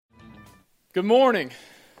Good morning.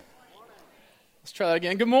 Let's try that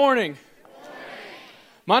again. Good morning.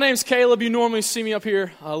 My name's Caleb. You normally see me up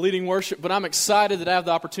here leading worship, but I'm excited that I have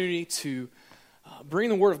the opportunity to bring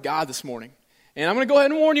the Word of God this morning. And I'm going to go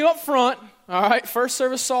ahead and warn you up front. All right, first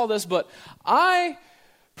service saw this, but I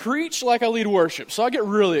preach like I lead worship, so I get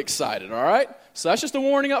really excited, all right? So that's just a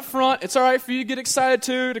warning up front. It's all right for you to get excited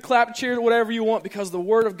too, to clap, to cheer, to whatever you want, because the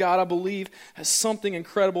Word of God, I believe, has something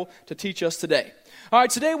incredible to teach us today. All right,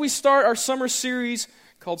 today we start our summer series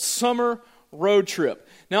called Summer Road Trip.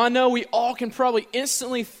 Now, I know we all can probably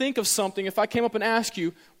instantly think of something if I came up and asked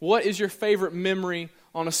you, what is your favorite memory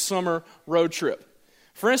on a summer road trip?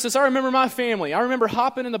 For instance, I remember my family. I remember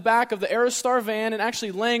hopping in the back of the Aerostar van and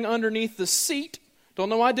actually laying underneath the seat. Don't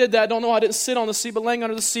know why I did that. Don't know why I didn't sit on the seat, but laying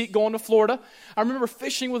under the seat going to Florida. I remember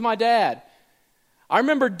fishing with my dad. I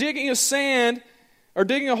remember digging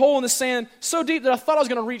a hole in the sand so deep that I thought I was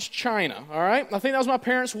going to reach China, all right? I think that was my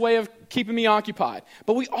parents' way of keeping me occupied.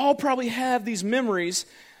 But we all probably have these memories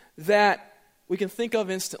that we can think of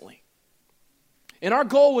instantly. And our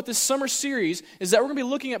goal with this summer series is that we're going to be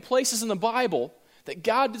looking at places in the Bible that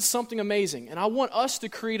God did something amazing. And I want us to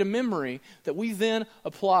create a memory that we then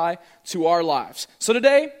apply to our lives. So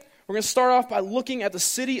today, we're going to start off by looking at the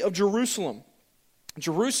city of Jerusalem.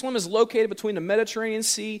 Jerusalem is located between the Mediterranean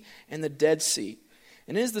Sea and the Dead Sea.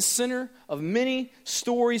 And it is the center of many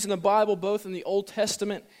stories in the Bible, both in the Old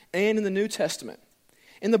Testament and in the New Testament.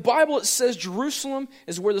 In the Bible, it says Jerusalem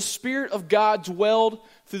is where the Spirit of God dwelled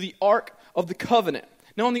through the Ark of the Covenant.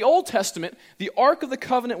 Now, in the Old Testament, the Ark of the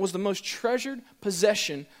Covenant was the most treasured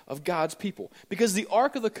possession of God's people, because the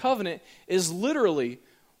Ark of the Covenant is literally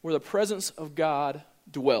where the presence of God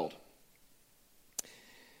dwelled.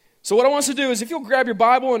 So what I want us to do is, if you'll grab your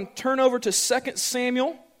Bible and turn over to 2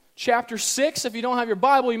 Samuel chapter 6. If you don't have your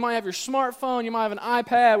Bible, you might have your smartphone, you might have an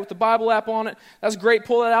iPad with the Bible app on it. That's great,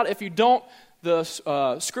 pull that out. If you don't, the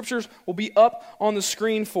scriptures will be up on the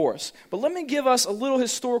screen for us. But let me give us a little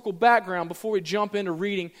historical background before we jump into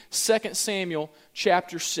reading 2 Samuel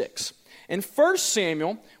chapter 6. In 1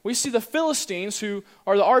 Samuel, we see the Philistines, who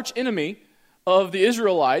are the arch enemy of the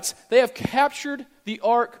Israelites. They have captured the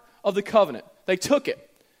Ark of the Covenant. They took it.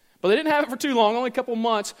 But they didn't have it for too long, only a couple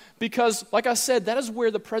months, because, like I said, that is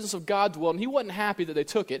where the presence of God dwelled, and he wasn't happy that they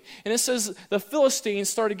took it. And it says the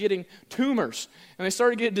Philistines started getting tumors, and they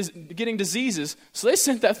started getting diseases, so they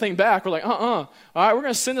sent that thing back. We're like, all right, we're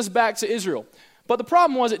going to send this back to Israel. But the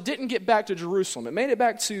problem was it didn't get back to Jerusalem. It made it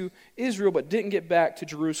back to Israel, but didn't get back to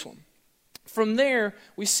Jerusalem. From there,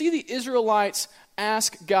 we see the Israelites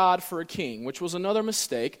ask God for a king, which was another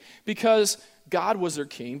mistake, because God was their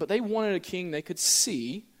king, but they wanted a king they could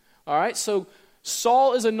see. All right, so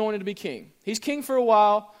Saul is anointed to be king. He's king for a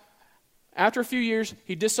while. After a few years,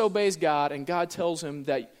 he disobeys God, and God tells him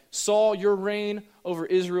that, Saul, your reign over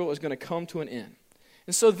Israel is going to come to an end.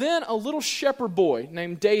 And so then a little shepherd boy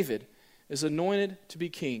named David is anointed to be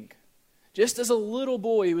king. Just as a little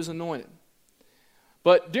boy, he was anointed.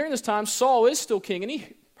 But during this time, Saul is still king, and he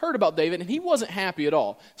heard about David, and he wasn't happy at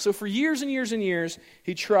all. So for years and years and years,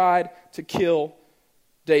 he tried to kill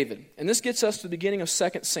David. And this gets us to the beginning of 2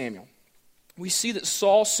 Samuel. We see that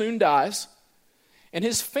Saul soon dies, and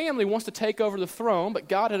his family wants to take over the throne, but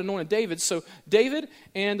God had anointed David, so David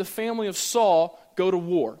and the family of Saul go to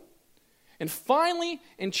war. And finally,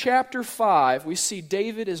 in chapter 5, we see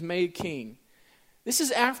David is made king. This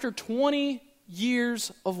is after 20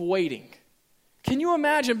 years of waiting. Can you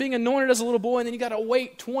imagine being anointed as a little boy, and then you got to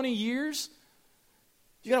wait 20 years?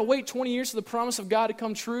 You got to wait 20 years for the promise of God to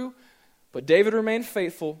come true? But David remained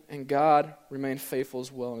faithful, and God remained faithful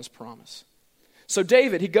as well in his promise. So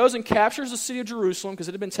David, he goes and captures the city of Jerusalem because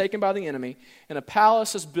it had been taken by the enemy, and a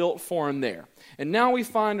palace is built for him there. And now we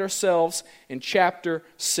find ourselves in chapter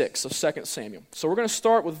 6 of 2 Samuel. So we're going to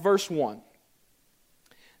start with verse 1.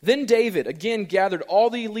 Then David again gathered all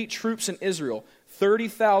the elite troops in Israel,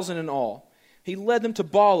 30,000 in all. He led them to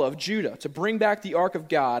Baalah of Judah to bring back the ark of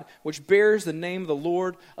God, which bears the name of the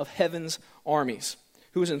Lord of heaven's armies,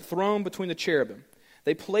 who is enthroned between the cherubim.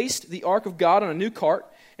 They placed the ark of God on a new cart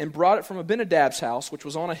and brought it from Abinadab's house, which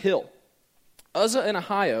was on a hill. Uzzah and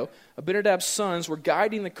Ahio, Abinadab's sons, were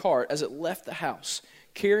guiding the cart as it left the house,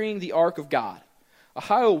 carrying the ark of God.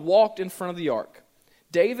 Ahio walked in front of the ark.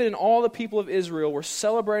 David and all the people of Israel were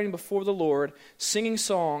celebrating before the Lord, singing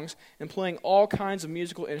songs and playing all kinds of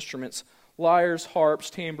musical instruments, lyres, harps,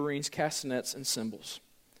 tambourines, castanets, and cymbals.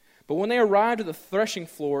 But when they arrived at the threshing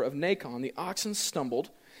floor of Nacon, the oxen stumbled,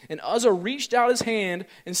 and Uzzah reached out his hand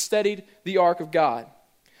and steadied the ark of God.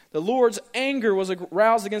 The Lord's anger was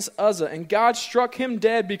aroused against Uzzah, and God struck him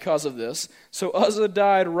dead because of this. So Uzzah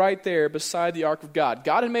died right there beside the ark of God.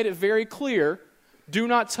 God had made it very clear, Do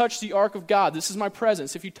not touch the ark of God. This is my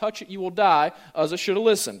presence. If you touch it, you will die. Uzzah should have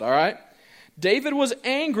listened, all right? David was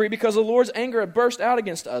angry because the Lord's anger had burst out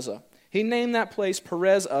against Uzzah. He named that place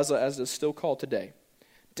Perez Uzzah, as it is still called today.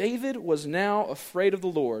 David was now afraid of the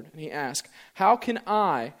Lord, and he asked, how can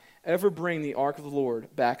I ever bring the ark of the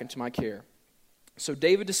Lord back into my care? So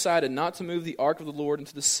David decided not to move the ark of the Lord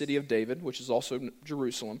into the city of David, which is also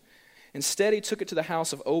Jerusalem. Instead, he took it to the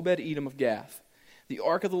house of Obed-Edom of Gath. The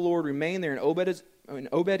ark of the Lord remained there in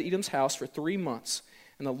Obed-Edom's house for 3 months,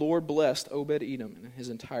 and the Lord blessed Obed-Edom and his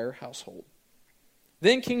entire household.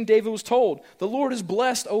 Then King David was told, the Lord has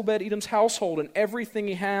blessed Obed-Edom's household and everything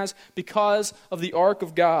he has because of the ark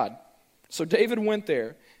of God. So David went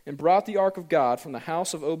there and brought the ark of God from the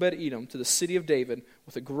house of Obed-Edom to the city of David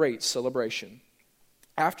with a great celebration.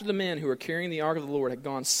 After the men who were carrying the ark of the Lord had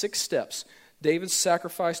gone 6 steps, David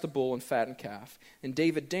sacrificed a bull and fattened calf. And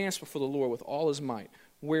David danced before the Lord with all his might,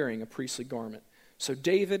 wearing a priestly garment. So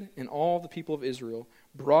David and all the people of Israel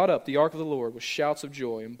brought up the ark of the Lord with shouts of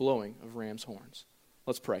joy and blowing of ram's horns.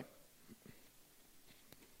 Let's pray.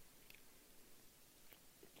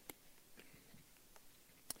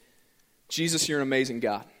 Jesus, you're an amazing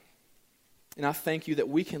God. And I thank you that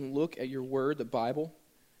we can look at your word, the Bible,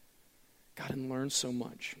 God, and learn so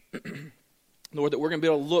much. Lord, that we're going to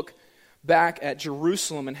be able to look back at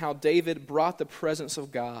Jerusalem and how David brought the presence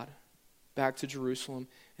of God back to Jerusalem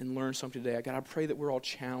and learn something today. God, I pray that we're all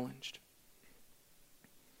challenged.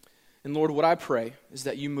 And Lord, what I pray is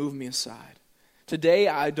that you move me aside. Today,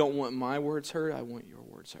 I don't want my words heard. I want your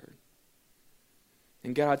words heard.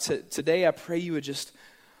 And God, today I pray you would just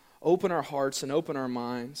open our hearts and open our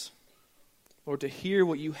minds, Lord, to hear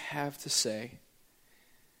what you have to say.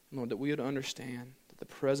 And Lord, that we would understand that the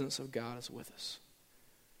presence of God is with us.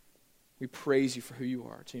 We praise you for who you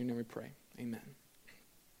are. To your name we pray. Amen.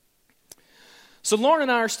 So Lauren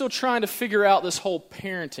and I are still trying to figure out this whole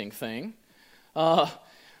parenting thing.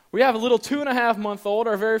 We have a little 2.5-month-old,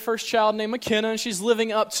 our very first child named McKenna, and she's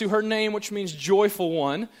living up to her name, which means joyful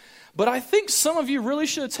one. But I think some of you really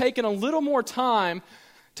should have taken a little more time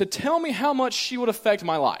to tell me how much she would affect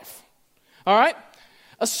my life. All right?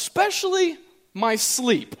 Especially my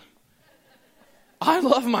sleep. I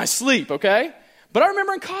love my sleep, okay? But I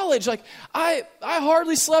remember in college, I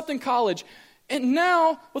hardly slept in college. And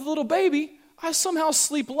now, with a little baby, I somehow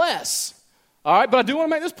sleep less. All right, but I do want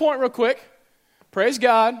to make this point real quick. Praise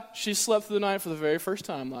God, she slept through the night for the very first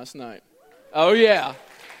time last night. Oh, yeah.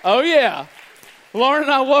 Oh, yeah. Lauren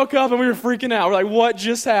and I woke up and we were freaking out. We're like, what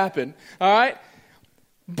just happened? All right?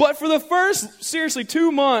 But for the first, seriously,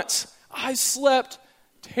 2 months, I slept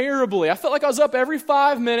terribly. I felt like I was up every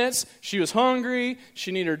 5 minutes. She was hungry.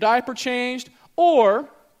 She needed her diaper changed. Or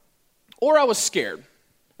I was scared.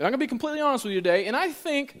 And I'm going to be completely honest with you today. And I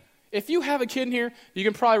think if you have a kid in here, you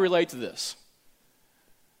can probably relate to this.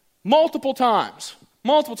 Multiple times,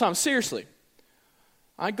 seriously.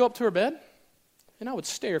 I'd go up to her bed, and I would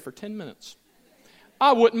stare for 10 minutes.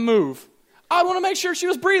 I wouldn't move. I'd want to make sure she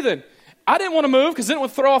was breathing. I didn't want to move because then it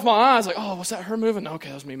would throw off my eyes. Like, oh, was that her moving? Okay,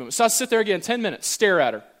 that was me moving. So I'd sit there again, 10 minutes, stare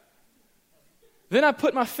at her. Then I'd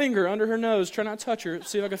put my finger under her nose, try not to touch her,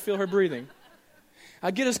 see if I could feel her breathing.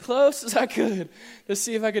 I'd get as close as I could to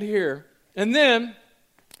see if I could hear her. And then,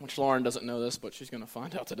 which Lauren doesn't know this, but she's going to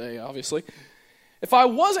find out today, obviously. If I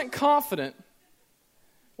wasn't confident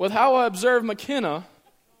with how I observed McKenna,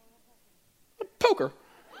 I'd poke her.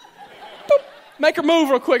 Boop, make her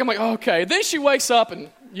move real quick. I'm like, okay. Then she wakes up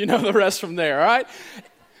and you know the rest from there, all right?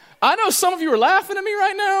 I know some of you are laughing at me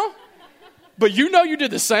right now, but you know you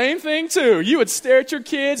did the same thing too. You would stare at your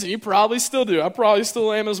kids, and you probably still do. I probably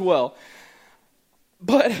still am as well.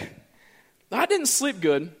 But I didn't sleep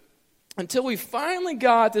good until we finally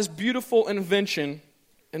got this beautiful invention.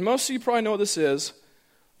 And most of you probably know what this is,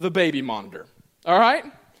 the baby monitor, all right?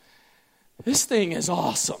 This thing is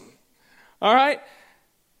awesome, all right?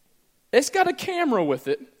 It's got a camera with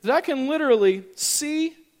it that I can literally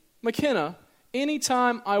see McKenna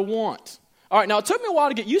anytime I want. All right, now it took me a while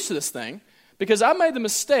to get used to this thing because I made the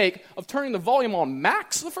mistake of turning the volume on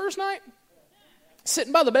max the first night,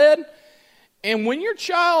 sitting by the bed, and when your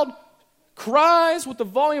child cries with the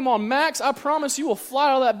volume on max, I promise you will fly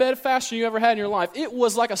out of that bed faster than you ever had in your life. It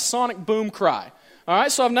was like a sonic boom cry. All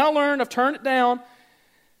right, so I've now learned, I've turned it down.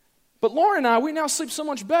 But Lauren and I, we now sleep so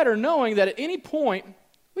much better knowing that at any point,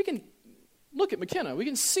 we can look at McKenna. We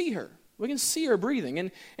can see her. We can see her breathing.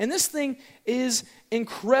 And this thing is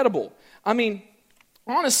incredible. I mean,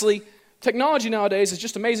 honestly, technology nowadays is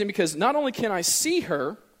just amazing because not only can I see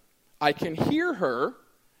her, I can hear her,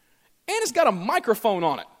 and it's got a microphone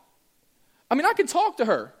on it. I mean, I can talk to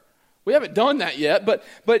her. We haven't done that yet, but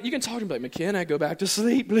you can talk to him like, McKenna, go back to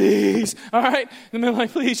sleep, please. All right? And they're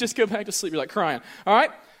like, please just go back to sleep. You're like crying. All right?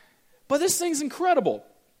 But this thing's incredible.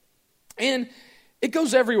 And it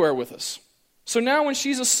goes everywhere with us. So now when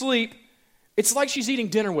she's asleep, it's like she's eating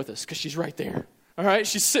dinner with us because she's right there. All right?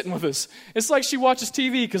 She's sitting with us. It's like she watches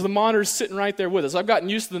TV because the monitor's sitting right there with us. I've gotten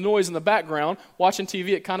used to the noise in the background. Watching TV,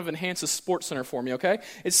 it kind of enhances SportsCenter for me, okay?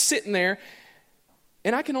 It's sitting there,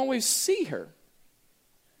 and I can always see her.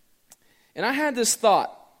 And I had this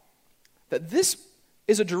thought that this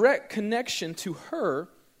is a direct connection to her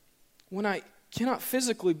when I cannot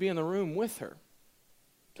physically be in the room with her.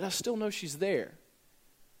 That I still know she's there.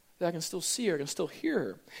 That I can still see her, I can still hear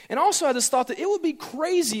her. And also I had this thought that it would be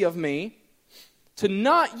crazy of me to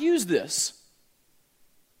not use this.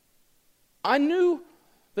 I knew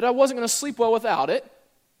that I wasn't going to sleep well without it.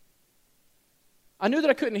 I knew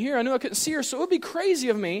that I couldn't hear her. I knew I couldn't see her. So it would be crazy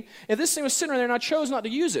of me if this thing was sitting there and I chose not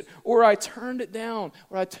to use it, or I turned it down,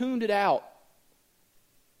 or I tuned it out.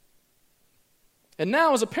 And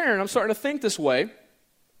now as a parent, I'm starting to think this way,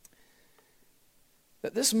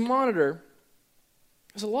 that this monitor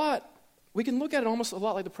is we can look at it almost a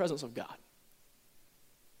lot like the presence of God.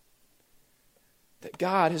 That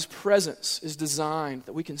God, His presence, is designed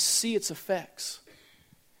that we can see its effects.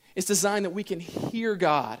 It's designed that we can hear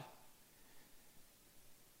God.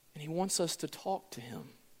 And He wants us to talk to Him.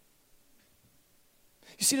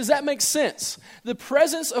 You see, does that make sense? The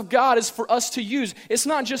presence of God is for us to use. It's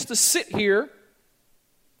not just to sit here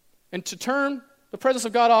and to turn the presence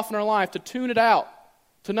of God off in our life, to tune it out,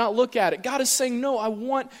 to not look at it. God is saying, no, I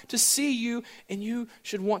want to see you, and you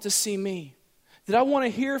should want to see me. That I want to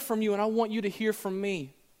hear from you, and I want you to hear from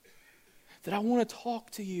me. That I want to talk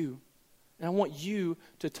to you, and I want you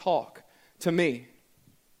to talk to me.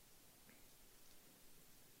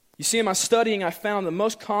 You see, in my studying, I found the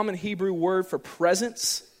most common Hebrew word for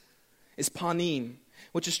presence is panim,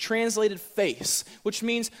 which is translated face, which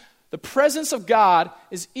means the presence of God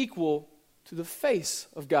is equal to the face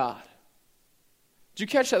of God. Did you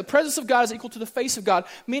catch that? The presence of God is equal to the face of God,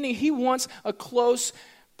 meaning He wants a close,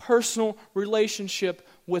 personal relationship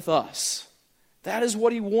with us. That is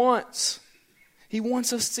what He wants. He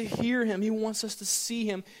wants us to hear Him. He wants us to see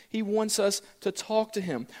Him. He wants us to talk to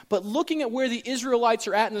Him. But looking at where the Israelites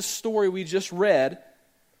are at in the story we just read,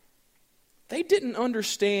 they didn't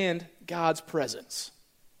understand God's presence.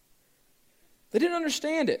 They didn't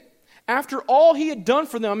understand it. After all He had done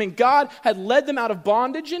for them, God had led them out of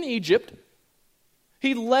bondage in Egypt.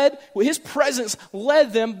 His presence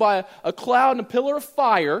led them by a cloud and a pillar of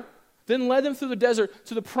fire, then led them through the desert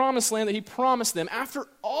to the promised land that He promised them. After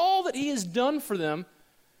all that He has done for them,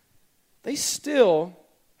 they still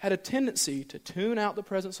had a tendency to tune out the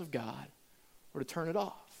presence of God or to turn it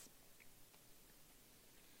off.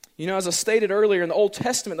 You know, as I stated earlier, in the Old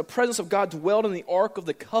Testament, the presence of God dwelled in the Ark of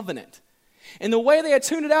the Covenant. And the way they had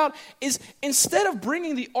tuned it out is instead of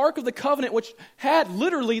bringing the Ark of the Covenant, which had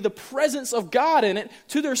literally the presence of God in it,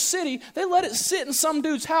 to their city, they let it sit in some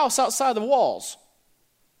dude's house outside the walls.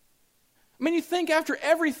 I mean, you think after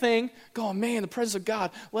everything, oh man, the presence of God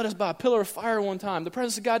led us by a pillar of fire one time. The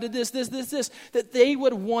presence of God did this, that they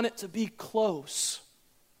would want it to be close.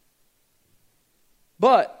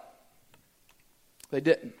 But they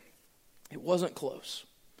didn't. It wasn't close.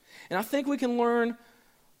 And I think we can learn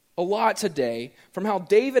a lot today from how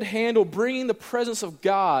David handled bringing the presence of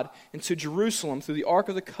God into Jerusalem through the Ark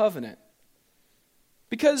of the Covenant.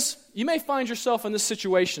 Because you may find yourself in this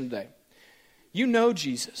situation today. You know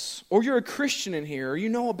Jesus, or you're a Christian in here, or you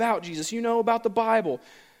know about Jesus, you know about the Bible,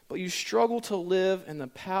 but you struggle to live in the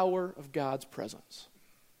power of God's presence.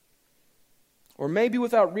 Or maybe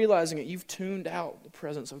without realizing it, you've tuned out the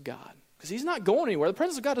presence of God. Because He's not going anywhere. The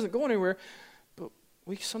presence of God doesn't go anywhere, but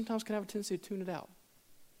we sometimes can have a tendency to tune it out.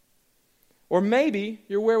 Or maybe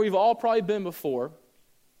you're where we've all probably been before,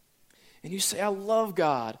 and you say, I love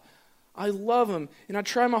God, I love Him, and I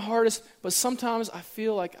try my hardest, but sometimes I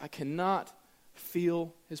feel like I cannot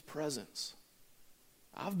feel His presence.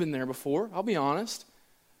 I've been there before, I'll be honest.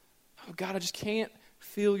 Oh God, I just can't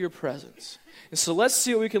feel your presence. And so let's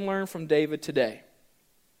see what we can learn from David today.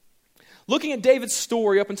 Looking at David's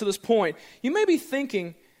story up until this point, you may be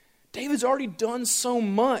thinking, David's already done so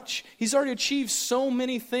much. He's already achieved so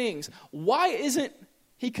many things. Why isn't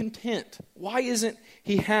he content? Why isn't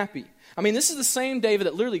he happy? I mean, this is the same David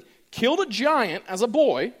that literally killed a giant as a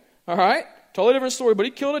boy, all right? Totally different story, but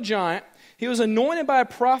he killed a giant. He was anointed by a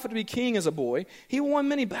prophet to be king as a boy. He won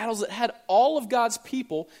many battles that had all of God's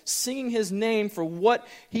people singing His name for what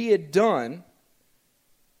He had done.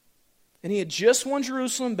 And he had just won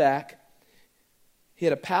Jerusalem back. He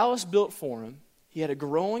had a palace built for him. He had a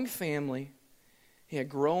growing family. He had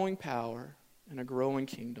growing power and a growing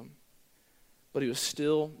kingdom, but he was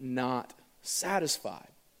still not satisfied.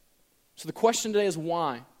 So the question today is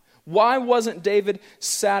why? Why wasn't David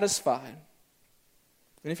satisfied?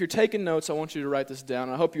 And if you're taking notes, I want you to write this down.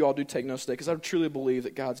 And I hope you all do take notes today, because I truly believe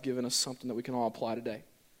that God's given us something that we can all apply today.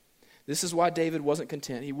 This is why David wasn't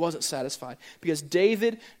content. He wasn't satisfied. Because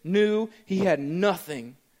David knew he had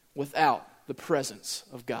nothing without the presence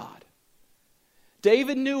of God.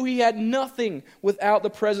 David knew he had nothing without the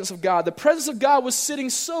presence of God. The presence of God was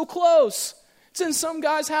sitting so close. It's in some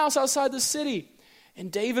guy's house outside the city.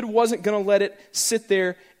 And David wasn't going to let it sit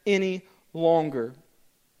there any longer.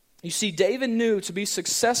 You see, David knew to be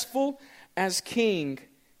successful as king,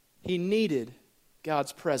 he needed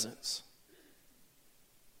God's presence.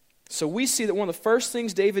 So we see that one of the first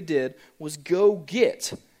things David did was go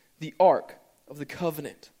get the Ark of the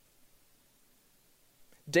Covenant.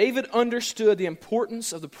 David understood the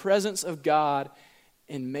importance of the presence of God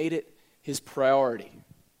and made it his priority.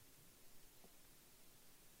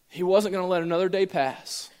 He wasn't going to let another day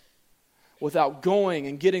pass without going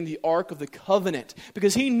and getting the Ark of the Covenant,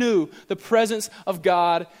 because he knew the presence of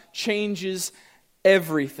God changes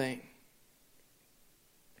everything.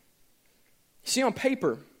 You see, on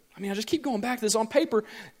paper, I just keep going back to this. On paper,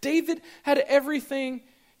 David had everything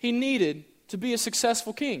he needed to be a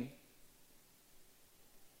successful king.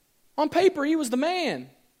 On paper, he was the man.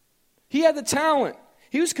 He had the talent.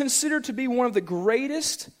 He was considered to be one of the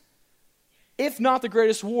greatest, if not the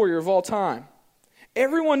greatest warrior of all time.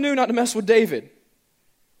 Everyone knew not to mess with David.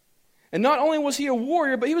 And not only was he a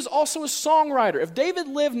warrior, but he was also a songwriter. If David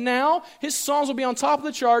lived now, his songs would be on top of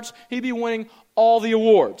the charts. He'd be winning all the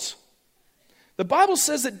awards. The Bible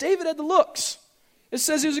says that David had the looks. It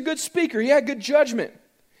says he was a good speaker. He had good judgment.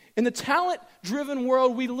 In the talent-driven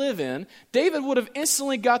world we live in, David would have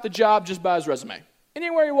instantly got the job just by his resume.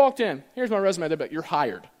 Anywhere he walked in, here's my resume, they'd be like, you're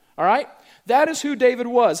hired. All right? That is who David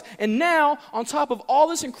was. And now, on top of all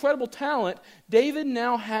this incredible talent, David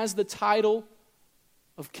now has the title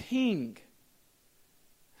of king.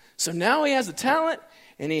 So now he has the talent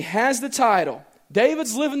and he has the title.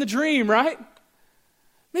 David's living the dream, right?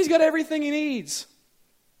 He's got everything he needs.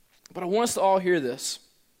 But I want us to all hear this.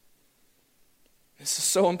 This is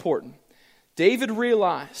so important. David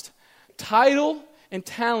realized title and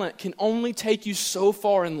talent can only take you so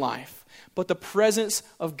far in life, but the presence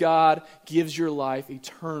of God gives your life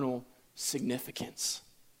eternal significance.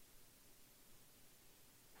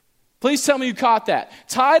 Please tell me you caught that.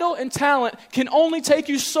 Title and talent can only take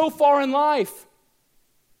you so far in life,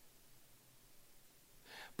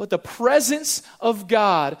 but the presence of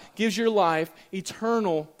God gives your life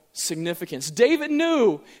eternal significance. David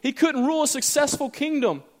knew he couldn't rule a successful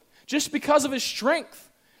kingdom just because of his strength.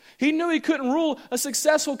 He knew he couldn't rule a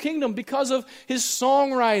successful kingdom because of his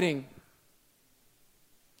songwriting.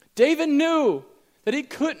 David knew that he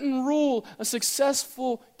couldn't rule a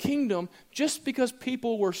successful kingdom just because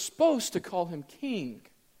people were supposed to call him king.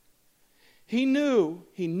 He knew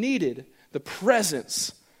he needed the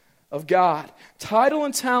presence of God. Title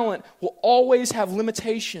and talent will always have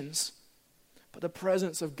limitations, but the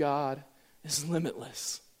presence of God is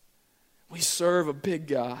limitless. We serve a big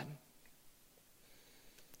God.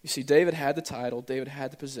 You see, David had the title, David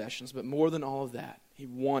had the possessions, but more than all of that, he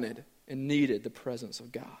wanted and needed the presence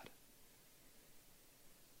of God.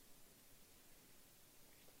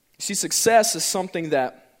 You see, success is something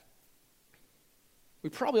that we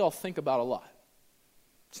probably all think about a lot.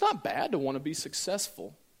 It's not bad to want to be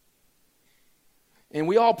successful. And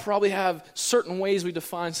we all probably have certain ways we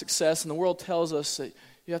define success, and the world tells us that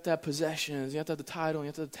you have to have possessions, you have to have the title, you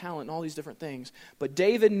have to have the talent, and all these different things. But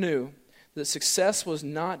David knew that success was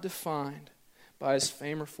not defined by his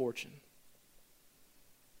fame or fortune.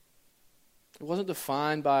 It wasn't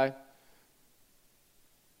defined by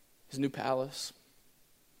his new palace.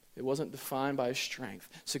 It wasn't defined by his strength.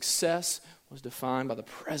 Success was defined by the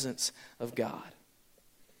presence of God.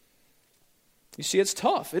 You see, it's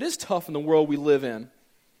tough. It is tough in the world we live in.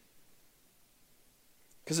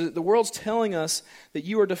 Because the world's telling us that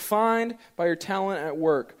you are defined by your talent at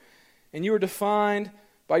work. And you are defined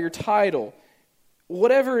by your title.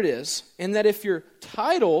 Whatever it is. And that if your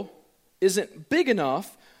title isn't big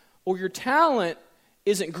enough or your talent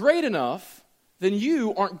isn't great enough, then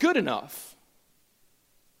you aren't good enough.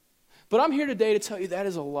 But I'm here today to tell you that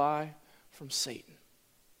is a lie from Satan.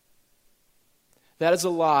 That is a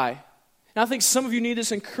lie. And I think some of you need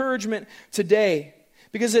this encouragement today,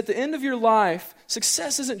 because at the end of your life,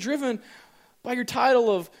 success isn't driven by your title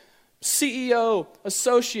of CEO,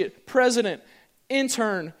 associate, president,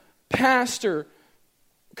 intern, pastor,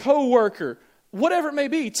 co-worker, whatever it may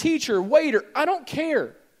be, teacher, waiter, I don't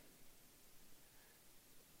care.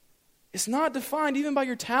 It's not defined even by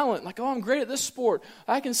your talent. Like, oh, I'm great at this sport.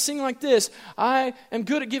 I can sing like this. I am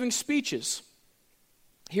good at giving speeches.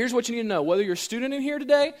 Here's what you need to know, whether you're a student in here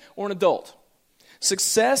today or an adult.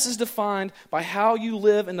 Success is defined by how you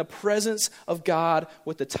live in the presence of God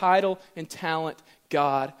with the title and talent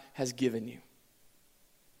God has given you.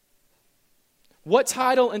 What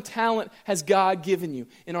title and talent has God given you?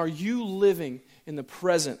 And are you living in the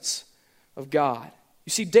presence of God? You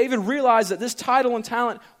see, David realized that this title and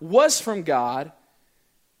talent was from God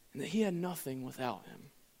and that he had nothing without him.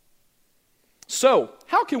 So,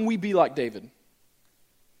 how can we be like David?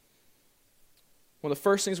 One of the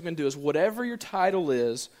first things we're going to do is whatever your title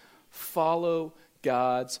is, follow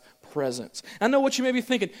God's presence. I know what you may be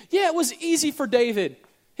thinking. Yeah, it was easy for David.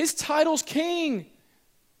 His title's king.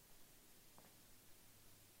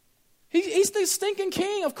 He's the stinking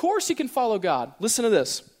king. Of course he can follow God. Listen to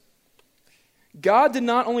this. God did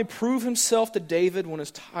not only prove himself to David when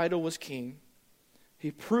his title was king,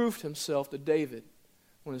 he proved himself to David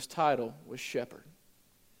when his title was shepherd.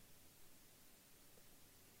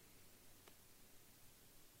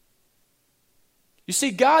 You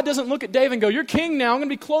see, God doesn't look at David and go, you're king now, I'm going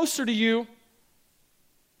to be closer to you.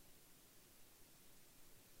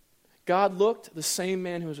 God looked at the same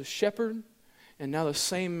man who was a shepherd and now the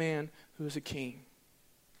same man who is a king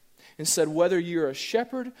and said, whether you're a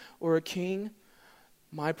shepherd or a king,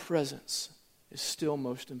 my presence is still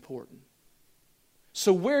most important.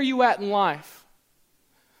 So where are you at in life?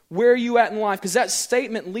 Where are you at in life? Because that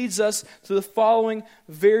statement leads us to the following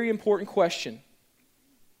very important question.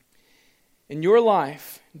 In your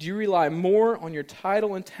life, do you rely more on your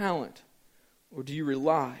title and talent, or do you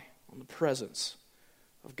rely on the presence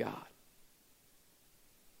of God?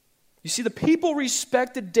 You see, the people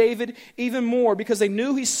respected David even more because they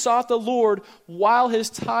knew he sought the Lord while his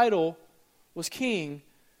title was king.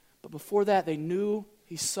 But before that, they knew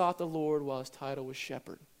he sought the Lord while his title was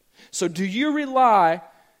shepherd. So do you rely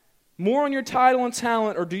more on your title and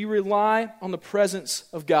talent, or do you rely on the presence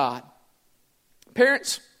of God?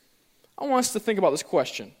 Parents, I want us to think about this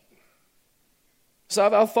question. So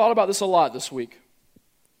I've thought about this a lot this week.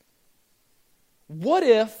 What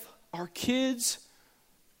if our kids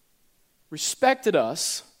respected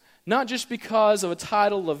us, not just because of a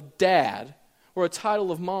title of dad or a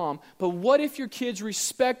title of mom, but what if your kids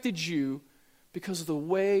respected you because of the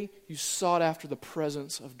way you sought after the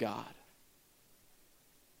presence of God?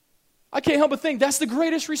 I can't help but think that's the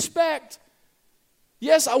greatest respect.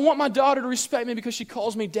 Yes, I want my daughter to respect me because she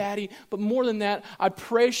calls me daddy, but more than that, I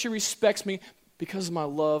pray she respects me because of my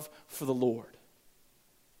love for the Lord.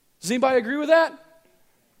 Does anybody agree with that?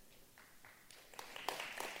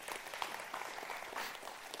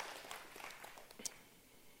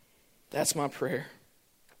 That's my prayer.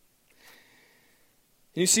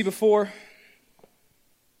 And you see, before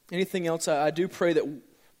anything else, I do pray that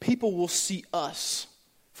people will see us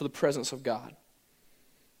for the presence of God.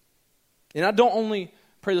 And I don't only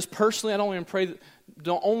pray this personally, I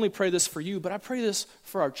don't only pray this for you, but I pray this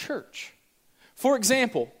for our church. For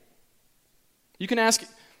example, you can ask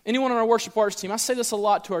anyone on our worship arts team. I say this a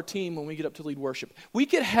lot to our team when we get up to lead worship. We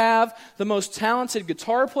could have the most talented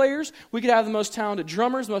guitar players, we could have the most talented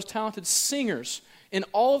drummers, the most talented singers in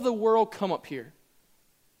all of the world come up here.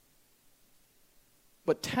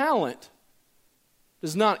 But talent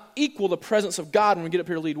does not equal the presence of God when we get up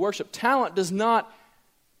here to lead worship. Talent does not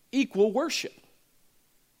equal worship.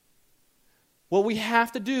 What we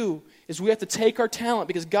have to do is we have to take our talent,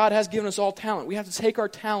 because God has given us all talent. We have to take our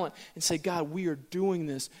talent and say, God, we are doing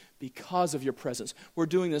this because of your presence. We're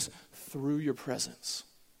doing this through your presence.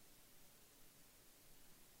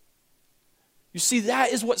 You see,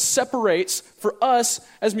 that is what separates, for us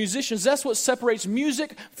as musicians, that's what separates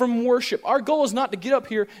music from worship. Our goal is not to get up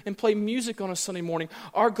here and play music on a Sunday morning.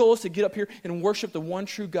 Our goal is to get up here and worship the one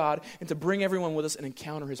true God and to bring everyone with us and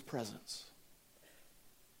encounter his presence.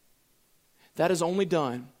 That is only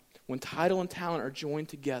done when title and talent are joined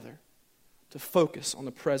together to focus on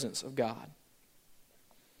the presence of God.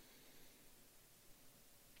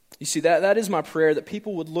 You see, that is my prayer, that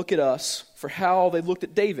people would look at us for how they looked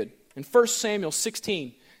at David. In 1 Samuel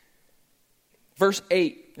 16, verse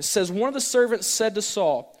 8, it says, one of the servants said to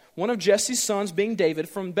Saul, one of Jesse's sons, being David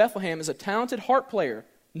from Bethlehem, is a talented harp player.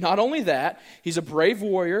 Not only that, he's a brave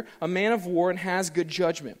warrior, a man of war, and has good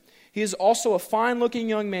judgment. He is also a fine-looking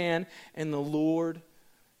young man, and the Lord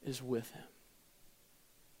is with him.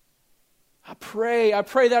 I pray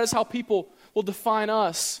that is how people will define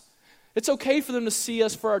us. It's okay for them to see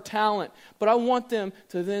us for our talent, but I want them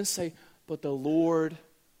to then say, but the Lord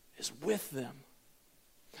is with them.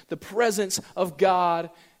 The presence of God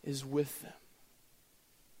is with them.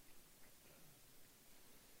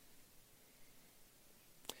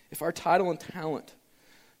 If our title and talent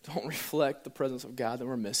don't reflect the presence of God, then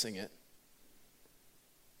we're missing it.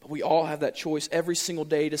 But we all have that choice every single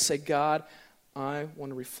day to say, God, I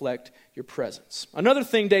want to reflect your presence. Another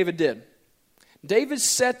thing David did. David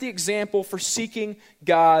set the example for seeking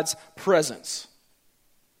God's presence.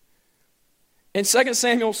 In 2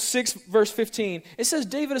 Samuel 6, verse 15, it says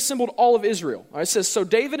David assembled all of Israel. It says, so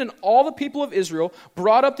David and all the people of Israel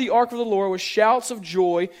brought up the ark of the Lord with shouts of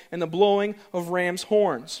joy and the blowing of ram's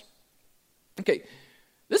horns. Okay,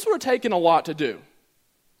 this would have taken a lot to do.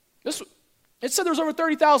 It said there was over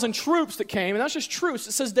 30,000 troops that came, and that's just troops.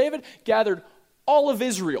 It says David gathered all of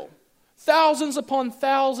Israel, thousands upon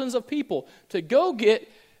thousands of people, to go get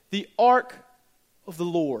the ark of the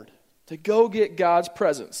Lord, to go get God's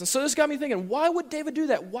presence. And so this got me thinking, why would David do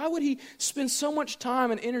that? Why would he spend so much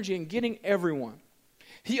time and energy in getting everyone?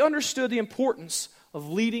 He understood the importance of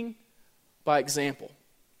leading by example.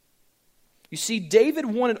 You see, David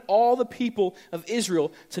wanted all the people of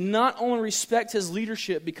Israel to not only respect his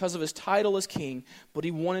leadership because of his title as king, but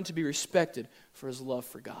he wanted to be respected for his love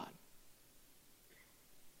for God.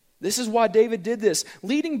 This is why David did this.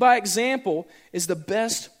 Leading by example is the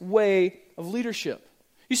best way of leadership.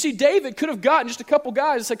 You see, David could have gotten just a couple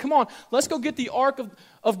guys and said, come on, let's go get the ark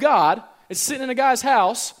of God. It's sitting in a guy's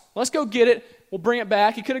house. Let's go get it. We'll bring it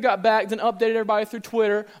back. He could have got back, then updated everybody through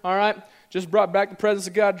Twitter. All right, just brought back the presence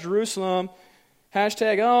of God to Jerusalem.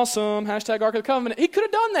 Hashtag awesome. Hashtag Ark of the Covenant. He could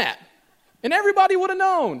have done that. And everybody would have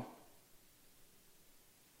known.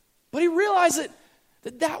 But he realized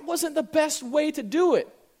that wasn't the best way to do it.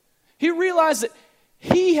 He realized that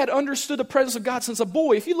he had understood the presence of God since a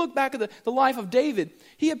boy. If you look back at the life of David,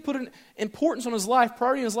 he had put an importance on his life,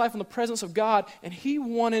 priority in his life on the presence of God, and he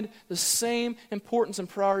wanted the same importance and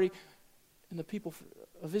priority in the people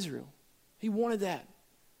of Israel. He wanted that.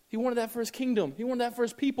 He wanted that for his kingdom. He wanted that for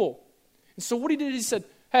his people. And so what he did, he said,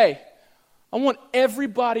 hey, I want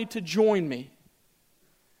everybody to join me.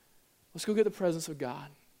 Let's go get the presence of God.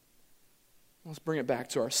 Let's bring it back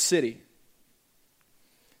to our city.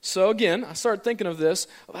 So again, I started thinking of this,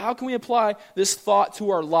 of how can we apply this thought to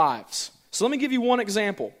our lives? So let me give you one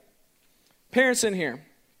example. Parents in here,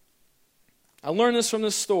 I learned this from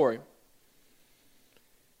this story.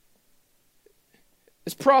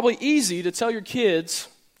 It's probably easy to tell your kids,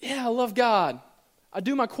 yeah, I love God. I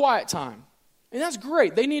do my quiet time. And that's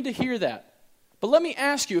great. They need to hear that. But let me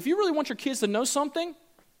ask you, if you really want your kids to know something,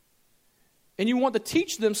 and you want to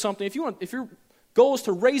teach them something, if your goal is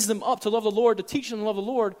to raise them up to love the Lord, to teach them to love the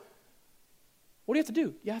Lord, what do you have to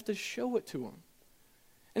do? You have to show it to them.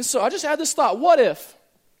 And so I just had this thought, what if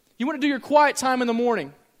you want to do your quiet time in the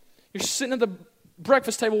morning? You're sitting at the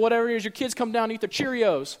breakfast table, whatever it is, your kids come down to eat their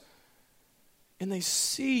Cheerios, and they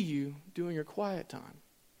see you doing your quiet time.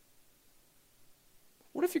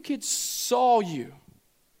 What if your kids saw you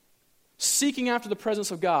seeking after the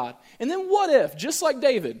presence of God? And then what if, just like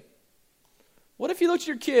David, what if you looked at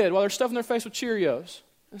your kid while they're stuffing their face with Cheerios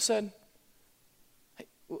and said, hey,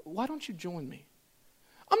 why don't you join me?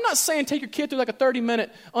 I'm not saying take your kid through like a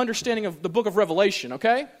 30-minute understanding of the book of Revelation,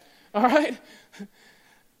 okay? All right?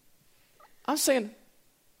 I'm saying,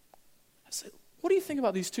 what do you think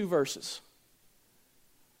about these two verses?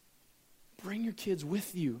 Bring your kids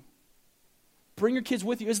with you. Bring your kids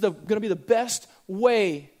with you. It's going to be the best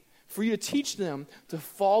way for you to teach them to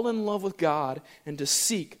fall in love with God and to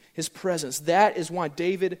seek His presence. That is why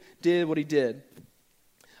David did what he did.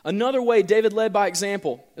 Another way David led by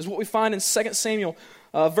example is what we find in 2 Samuel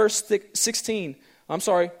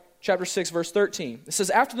chapter 6, verse 13. It says,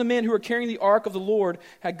 after the men who were carrying the ark of the Lord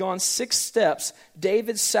had gone 6 steps,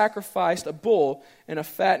 David sacrificed a bull and a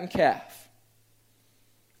fattened calf.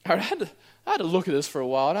 All right, I had to look at this for a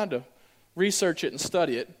while, and I had to research it and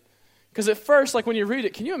study it. Because at first, like when you read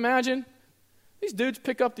it, can you imagine? These dudes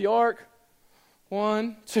pick up the ark.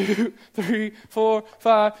 1, 2, 3, 4,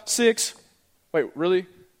 5, 6. Wait, really?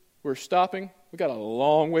 We're stopping? We got a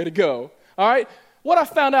long way to go. All right? What I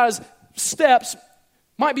found out is steps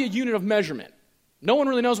might be a unit of measurement. No one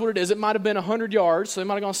really knows what it is. It might have been 100 yards, so they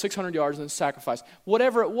might have gone 600 yards and then sacrificed.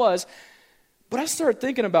 Whatever it was. But I started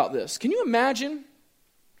thinking about this. Can you imagine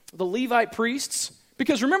the Levite priests?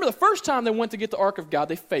 Because remember, the first time they went to get the ark of God,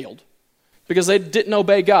 they failed because they didn't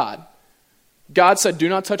obey God. God said, do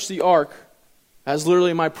not touch the ark. As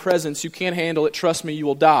literally my presence, you can't handle it. Trust me, you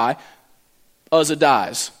will die. Uzzah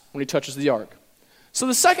dies when he touches the ark. So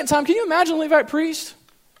the second time, can you imagine a Levite priest?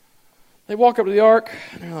 They walk up to the ark,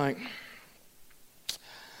 and they're like,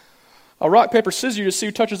 I'll rock, paper, scissors you to see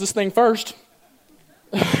who touches this thing first.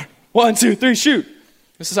 1, 2, 3, shoot.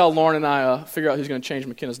 This is how Lauren and I figure out who's going to change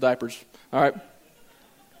McKenna's diapers. All right?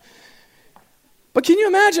 But can you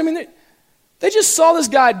imagine? I mean, They just saw this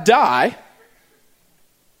guy die,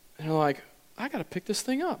 and they're like, I got to pick this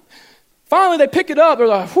thing up. Finally, they pick it up. They're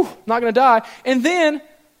like, whew, not going to die. And then,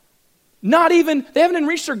 they haven't even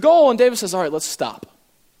reached their goal, and David says, all right, let's stop.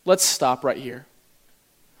 Let's stop right here.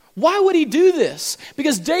 Why would he do this?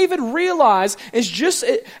 Because David realized it's just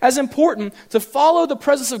as important to follow the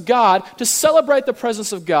presence of God, to celebrate the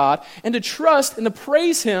presence of God, and to trust and to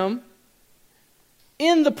praise him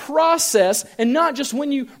in the process and not just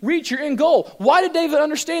when you reach your end goal. Why did David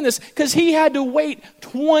understand this? Because he had to wait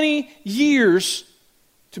 20 years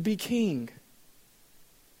to be king.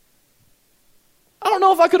 I don't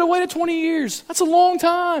know if I could have waited 20 years. That's a long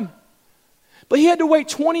time. But he had to wait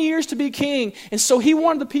 20 years to be king. And so he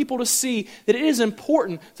wanted the people to see that it is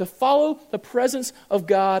important to follow the presence of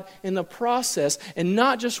God in the process and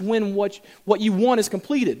not just when what you want is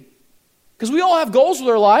completed. Because we all have goals with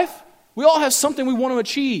our life. We all have something we want to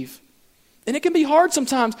achieve. And it can be hard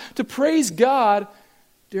sometimes to praise God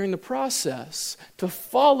during the process, to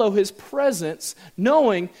follow his presence,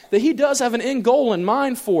 knowing that he does have an end goal in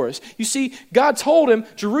mind for us. You see, God told him,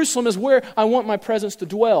 Jerusalem is where I want my presence to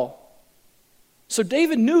dwell. So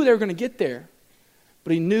David knew they were going to get there,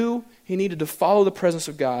 but he knew he needed to follow the presence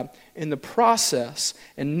of God in the process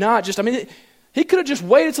and not just, he could have just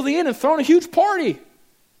waited till the end and thrown a huge party,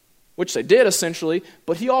 which they did essentially,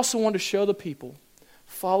 but he also wanted to show the people,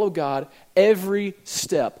 follow God every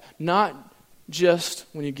step, not just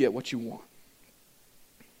when you get what you want.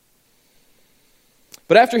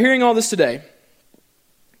 But after hearing all this today,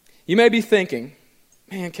 you may be thinking,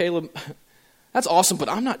 man, Caleb, that's awesome, but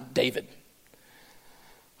I'm not David.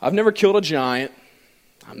 I've never killed a giant.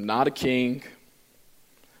 I'm not a king.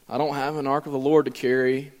 I don't have an ark of the Lord to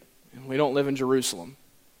carry, and we don't live in Jerusalem.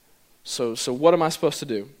 So what am I supposed to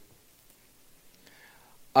do?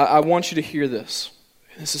 I want you to hear this.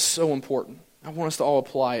 This is so important. I want us to all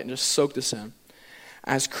apply it and just soak this in.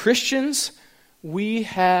 As Christians, we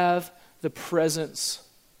have the presence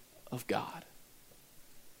of God.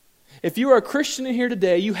 If you are a Christian in here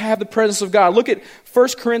today, you have the presence of God. Look at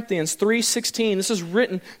 1 Corinthians 3:16. This is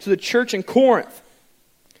written to the church in Corinth.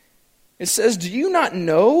 It says, do you not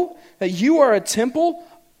know that you are a temple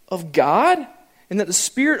of God and that the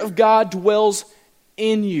Spirit of God dwells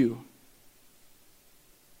in you?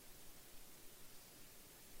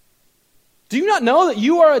 Do you not know that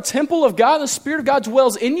you are a temple of God and the Spirit of God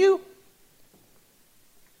dwells in you?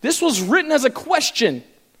 This was written as a question.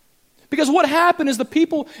 Because what happened is the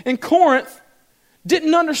people in Corinth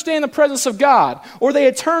didn't understand the presence of God, or they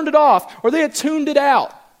had turned it off, or they had tuned it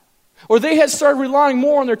out, or they had started relying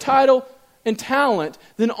more on their title and talent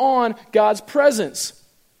than on God's presence.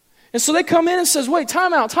 And so they come in and says, wait,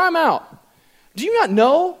 time out. Do you not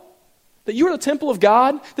know that you are the temple of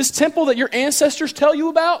God, this temple that your ancestors tell you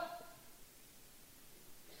about?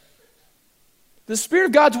 The Spirit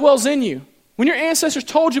of God dwells in you. When your ancestors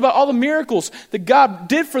told you about all the miracles that God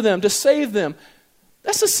did for them to save them,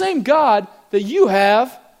 that's the same God that you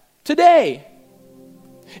have today.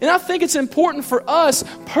 And I think it's important for us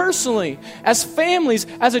personally, as families,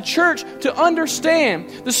 as a church, to understand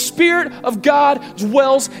the Spirit of God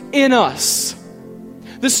dwells in us.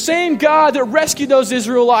 The same God that rescued those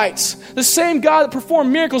Israelites, the same God that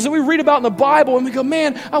performed miracles that we read about in the Bible and we go,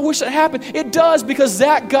 man, I wish that happened. It does, because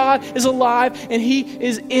that God is alive and He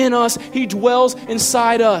is in us. He dwells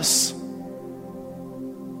inside us.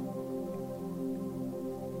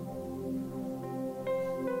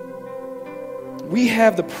 We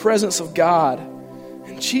have the presence of God,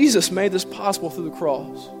 and Jesus made this possible through the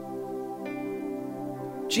cross.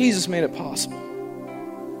 Jesus made it possible.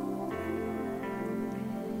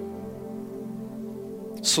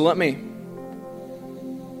 So let me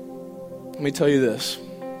tell you this.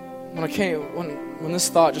 When this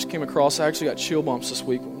thought just came across, I actually got chill bumps this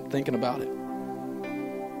week when thinking about it.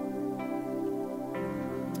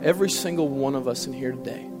 Every single one of us in here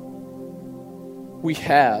today, we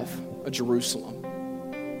have a Jerusalem.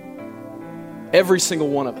 Every single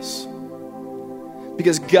one of us.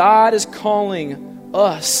 Because God is calling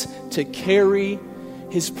us to carry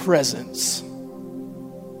His presence.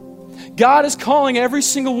 God is calling every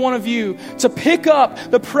single one of you to pick up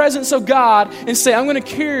the presence of God and say, I'm going to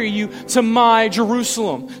carry you to my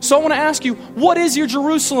Jerusalem. So I want to ask you, what is your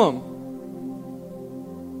Jerusalem?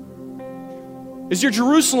 Is your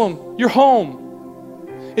Jerusalem your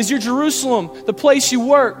home? Is your Jerusalem the place you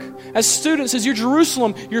work? As students, is your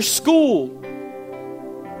Jerusalem your school?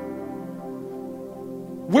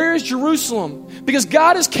 Where is Jerusalem? Because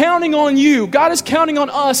God is counting on you. God is counting on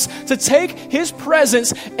us to take His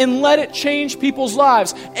presence and let it change people's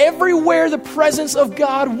lives. Everywhere the presence of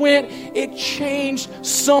God went, it changed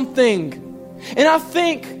something. And I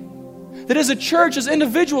think that as a church, as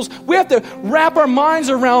individuals, we have to wrap our minds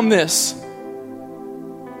around this.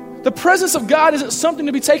 The presence of God isn't something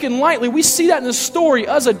to be taken lightly. We see that in the story.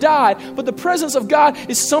 Uzzah died, but the presence of God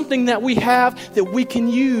is something that we have that we can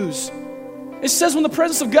use. It says when the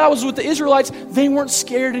presence of God was with the Israelites, they weren't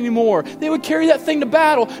scared anymore. They would carry that thing to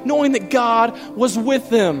battle, knowing that God was with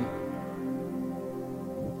them.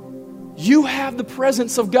 You have the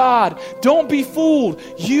presence of God. Don't be fooled.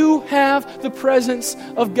 You have the presence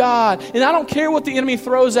of God. And I don't care what the enemy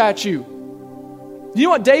throws at you. You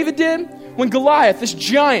know what David did? When Goliath, this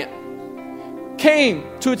giant, came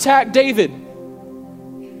to attack David,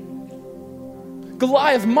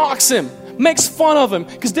 Goliath mocks him, makes fun of him,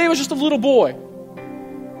 because David was just a little boy.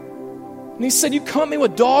 And he said, you come at me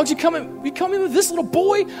with dogs? You come at me with this little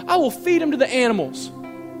boy? I will feed him to the animals.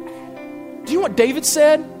 Do you know what David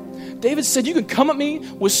said? David said, you can come at me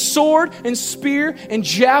with sword and spear and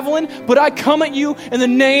javelin, but I come at you in the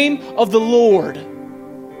name of the Lord.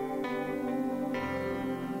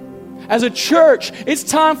 As a church, it's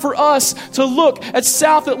time for us to look at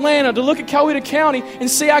South Atlanta, to look at Coweta County and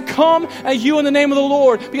say, I come at you in the name of the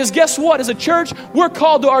Lord. Because guess what? As a church, we're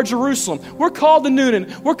called to our Jerusalem. We're called to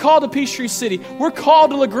Newnan. We're called to Peachtree City. We're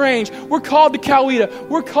called to LaGrange. We're called to Coweta.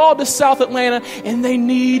 We're called to South Atlanta. And they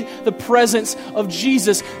need the presence of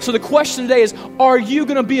Jesus. So the question today is, are you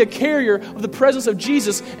going to be a carrier of the presence of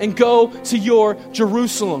Jesus and go to your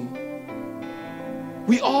Jerusalem?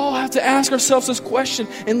 We all have to ask ourselves this question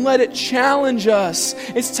and let it challenge us.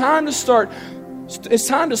 It's time to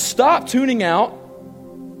stop tuning out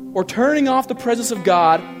or turning off the presence of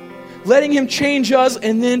God, letting Him change us,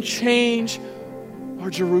 and then change our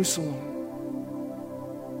Jerusalem.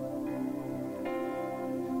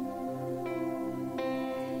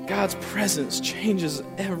 God's presence changes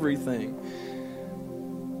everything.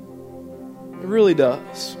 It really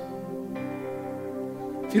does.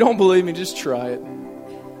 If you don't believe me, just try it.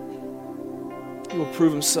 He will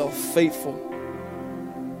prove Himself faithful.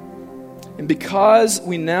 And because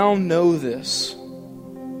we now know this,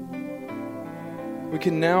 we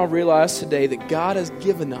can now realize today that God has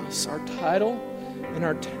given us our title and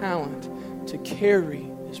our talent to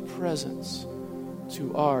carry His presence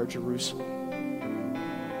to our Jerusalem.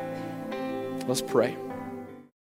 Let's pray.